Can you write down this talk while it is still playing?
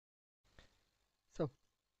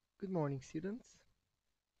Good morning, students.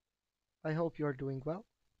 I hope you are doing well.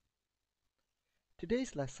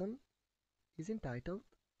 Today's lesson is entitled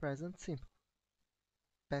Present Simple,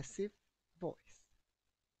 Passive Voice.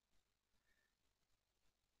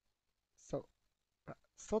 So,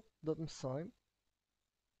 sot do të mësojmë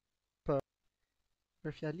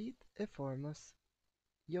për fjalit e formës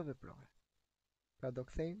jo veprore. Pra do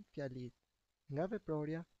kthejmë fjalit nga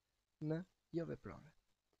veprorja në jo veprore.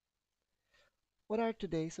 What are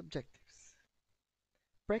today's objectives?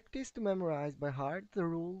 Practice to memorize by heart the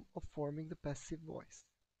rule of forming the passive voice.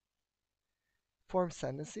 Form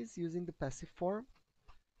sentences using the passive form.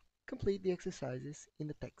 Complete the exercises in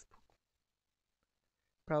the textbook.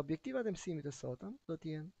 Pra objektivat e mësimit të sotëm do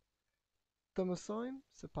t'jenë të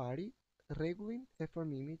mësojmë së pari rregullin e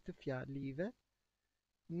formimit të fjalive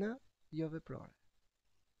në jo veprore.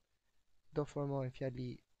 Do formojmë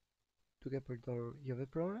fjali duke përdorur jo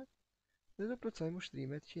veprore dhe do plotësojmë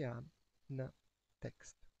ushtrimet që janë në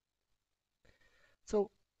tekst. So,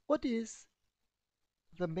 what is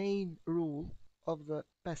the main rule of the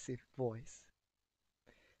passive voice?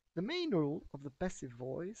 The main rule of the passive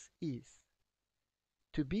voice is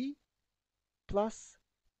to be plus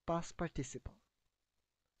past participle.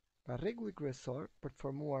 Pra rregulli kryesor për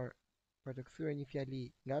të kthyer një fjali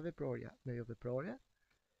nga veprorja në jo veprore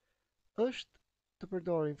është të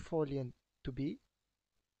përdorim foljen to be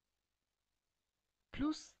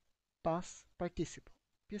plus past participle,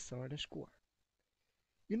 pjesor e shkuar.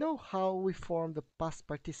 You know how we form the past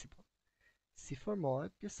participle? Si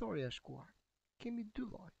formohet pjesorja e shkuar? Kemi dy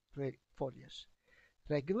lloj foljesh,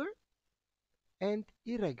 regular and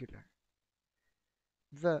irregular.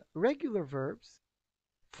 The regular verbs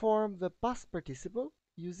form the past participle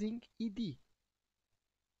using ed,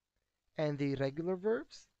 and the irregular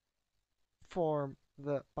verbs form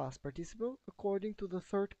the past participle according to the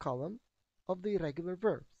third column of the irregular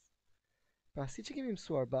verbs. Pra si që kemi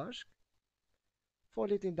mësuar bashk,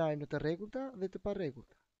 foljet i ndajmë në të rregullta dhe të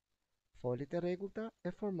parregullta. Foljet e rregullta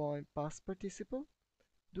e formojnë past participle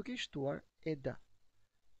duke i shtuar ed,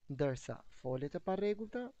 ndërsa foljet e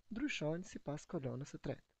parregullta ndryshojnë sipas kolonës së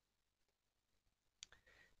tretë.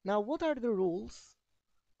 Now, what are the rules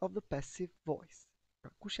of the passive voice?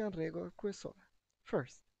 Pra, kush janë rregullat kryesore?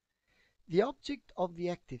 First, the object of the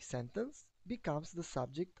active sentence becomes the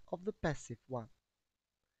subject of the passive one.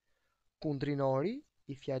 Kundrinori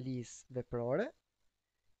i fjalisë veprore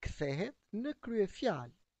kthehet në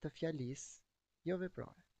kryefjalë të fjalisë jo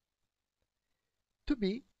veprore. To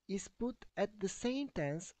be is put at the same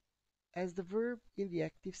tense as the verb in the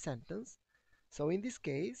active sentence, so in this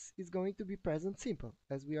case it's going to be present simple,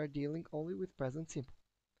 as we are dealing only with present simple.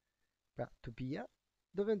 Pra, to be-ja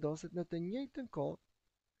do vendoset në të njëjtën kohë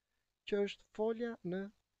që është folja në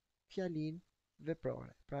fjalin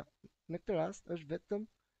veprore. Pra, në këtë rast është vetëm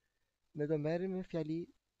ne do merrem me fjali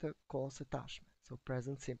të kohës së tashme, so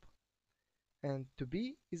present simple. And to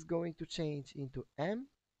be is going to change into am,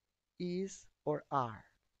 is, or are.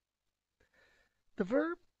 The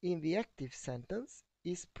verb in the active sentence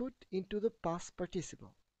is put into the past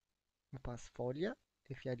participle. Në pas folja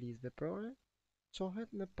e fjalisë veprore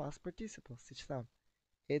çohet në past participle, siç tham,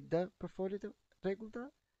 ed për foljet e rregullta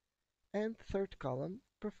and third column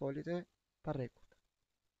për foljet e parregullta.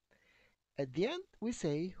 At the end we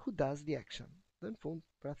say who does the action. Dhe në fund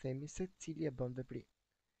pra themi se cili e bën veprim.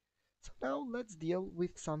 So now let's deal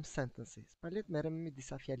with some sentences. Pra le të merrem me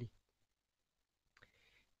disa fjali.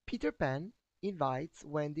 Peter Pan invites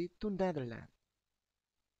Wendy to Netherlands.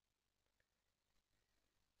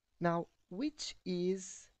 Now, which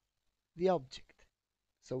is the object?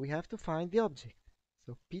 So we have to find the object.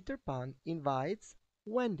 So Peter Pan invites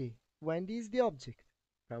Wendy. Wendy is the object.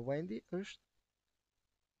 Pra Wendy është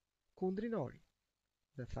kundrinori.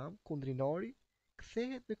 Dhe tham kundrinori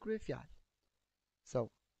kthehet në kryefjalë. So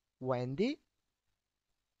Wendy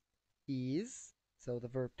is, so the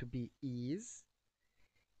verb to be is,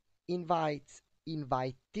 invites,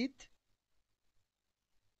 invited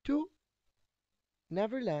to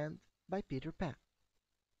Neverland by Peter Pan.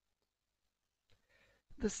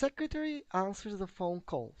 The secretary answers the phone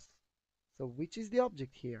calls. So which is the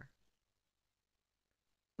object here?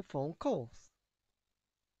 The phone calls.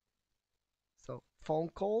 So phone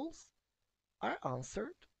calls are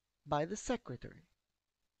answered by the secretary.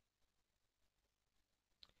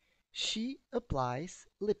 She applies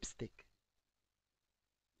lipstick.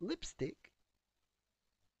 Lipstick,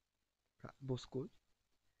 buskull,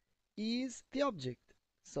 is the object,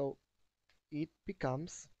 so it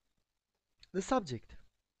becomes the subject.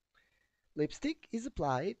 Lipstick is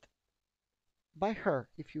applied by her,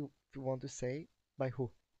 if you want to say by who.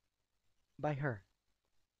 By her.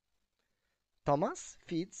 Thomas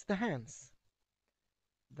feeds the hens.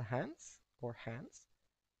 The hens or hands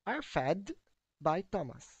are fed by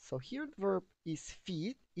Thomas. So here the verb is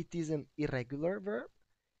feed. It is an irregular verb.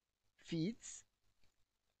 Feeds,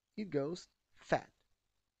 it goes fed.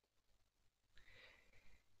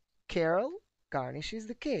 Carol garnishes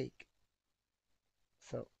the cake.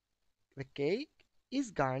 So the cake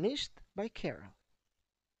is garnished by Carol.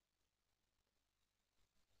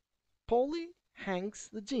 Polly hangs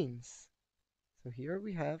the jeans. So here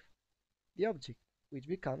we have the object, which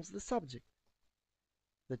becomes the subject.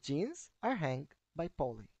 The jeans are hung by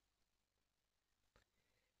Polly.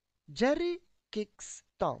 Jerry kicks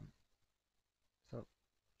Tom. So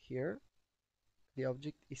here the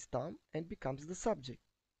object is Tom and becomes the subject.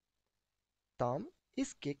 Tom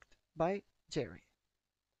is kicked by Jerry.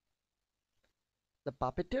 The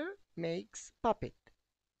puppeteer makes puppet.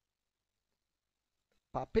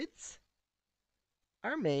 Puppets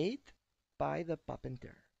are made by the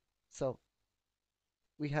puppeteer. So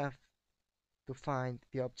we have to find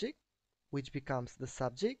the object, which becomes the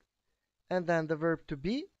subject, and then the verb to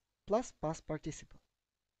be plus past participle.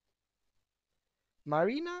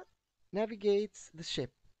 Marina navigates the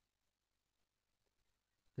ship.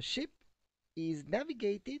 The ship is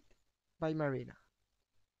navigated by Marina.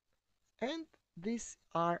 And these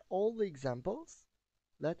are all the examples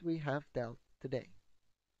that we have dealt today.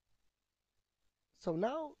 So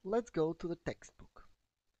now let's go to the textbook.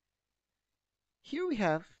 Here we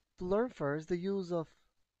have to learn first the use of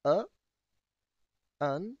a,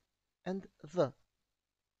 an, and the.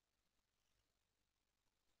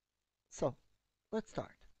 So let's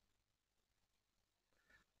start.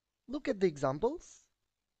 Look at the examples.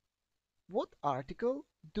 What article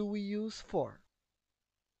do we use for?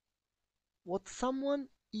 What someone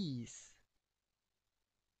is.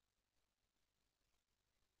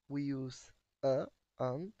 We use a,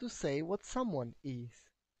 an to say what someone is.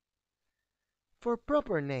 For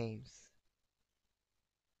proper names,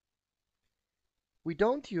 we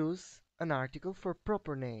don't use an article for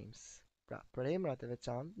proper names. Pra përemrat e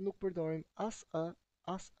veçantë nuk përdorim as a,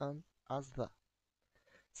 as an, as the.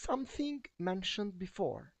 Something mentioned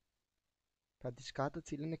before. Pra diçka të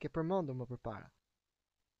cilën e ke përmendur më përpara.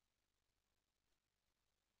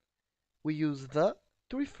 We use the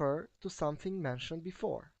to refer to something mentioned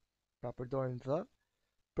before. Pra përdorim the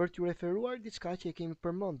për t'ju referuar diçka që e kemi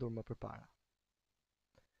përmendur më përpara.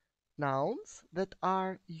 Nouns that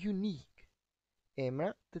are unique. Emra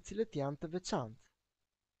të cilët janë të veçantë.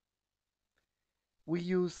 We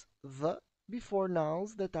use the before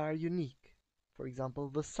nouns that are unique. For example,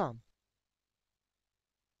 the sun.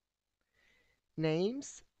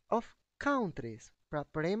 Names of countries. Pra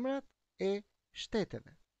për emrat e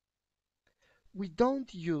shteteve. We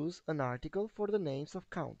don't use an article for the names of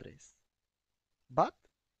countries, but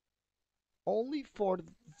only for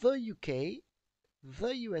the UK,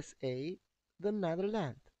 the USA, the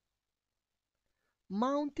Netherlands.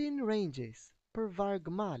 Mountain ranges për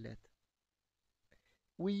vargmalet.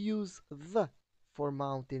 We use the for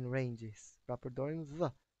mountain ranges. Pra përdorim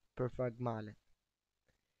the për vargmalet.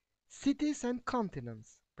 Cities and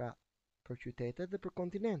continents. Pra për qytetet dhe për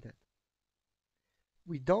kontinentet.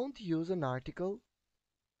 We don't use an article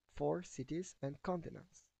for cities and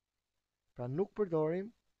continents. Pra nuk përdorim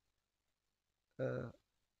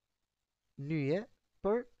nyje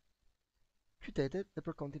për qytetet dhe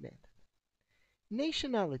për kontinentet.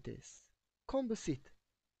 Nationalities, kombësit.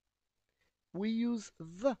 We use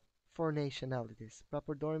the for nationalities. Pra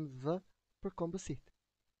përdorim the për kombësit.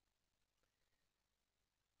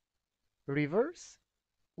 Rivers,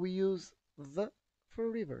 we use the for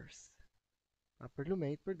rivers. Pra për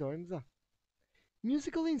lumenjt përdorim the.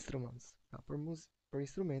 Musical instruments, pra për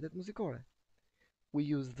instrumentet muzikore. We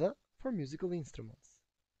use the for musical instruments.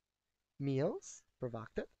 Meals, për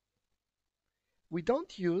vaktet. We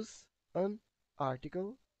don't use an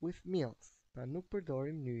article with meals. Pra nuk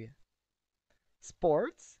përdorim nyje.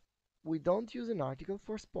 Sports, we don't use an article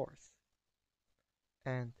for sports.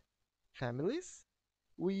 And families,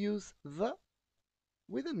 we use the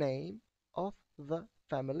with the name of the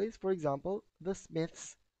families. For example, the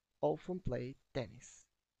Smiths often play tennis.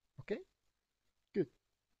 Okay? Good.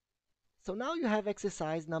 So now you have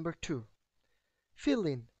exercise number 2. Fill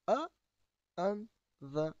in a, an,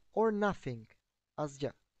 the, or nothing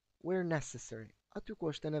asgjë where necessary. Aty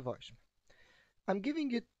ku është e nevojshme. I'm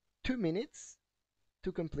giving you 2 minutes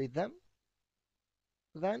to complete them.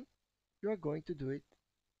 Then you are going to do it.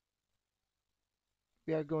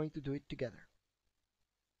 We are going to do it together.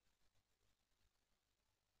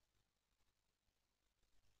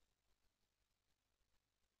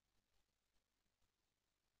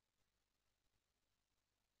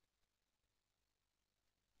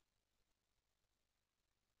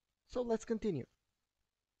 So let's continue.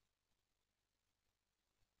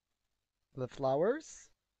 The flowers,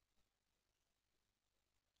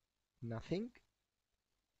 nothing.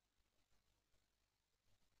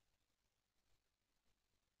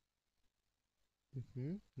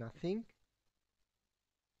 Nothing.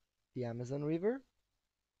 The Amazon River,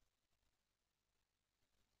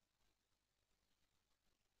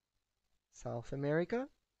 South America,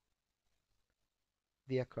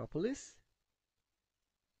 the Acropolis,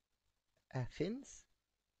 Athens,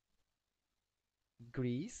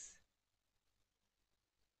 Greece.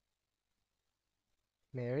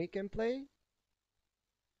 Mary can play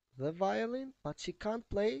the violin, but she can't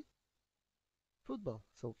play football.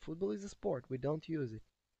 So football is a sport. We don't use it.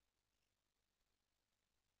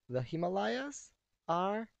 The Himalayas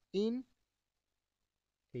are in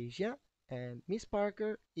Asia, and Miss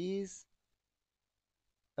Parker is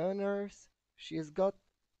a nurse. She's got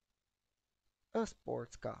a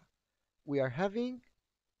sports car. We are having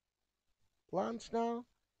lunch now.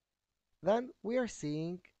 Then we are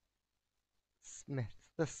seeing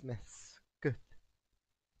the Smiths. Good.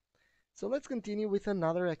 So let's continue with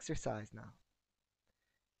another exercise now.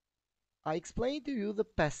 I explained to you the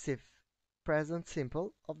passive, present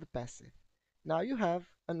simple of the passive. Now you have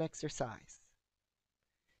an exercise.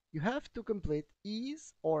 You have to complete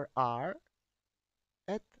is or are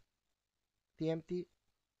at the empty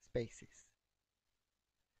spaces.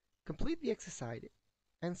 Complete the exercise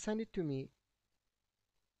and send it to me.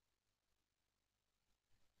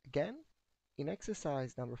 Again, in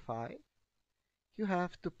exercise number 5, you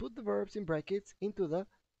have to put the verbs in brackets into the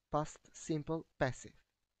past simple passive.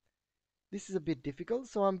 This is a bit difficult,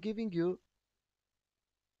 so I'm giving you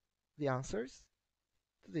the answers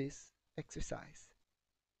to this exercise.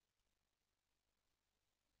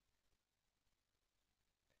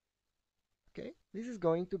 Okay, this is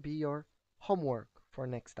going to be your homework for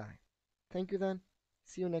next time. Thank you then.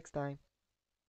 See you next time.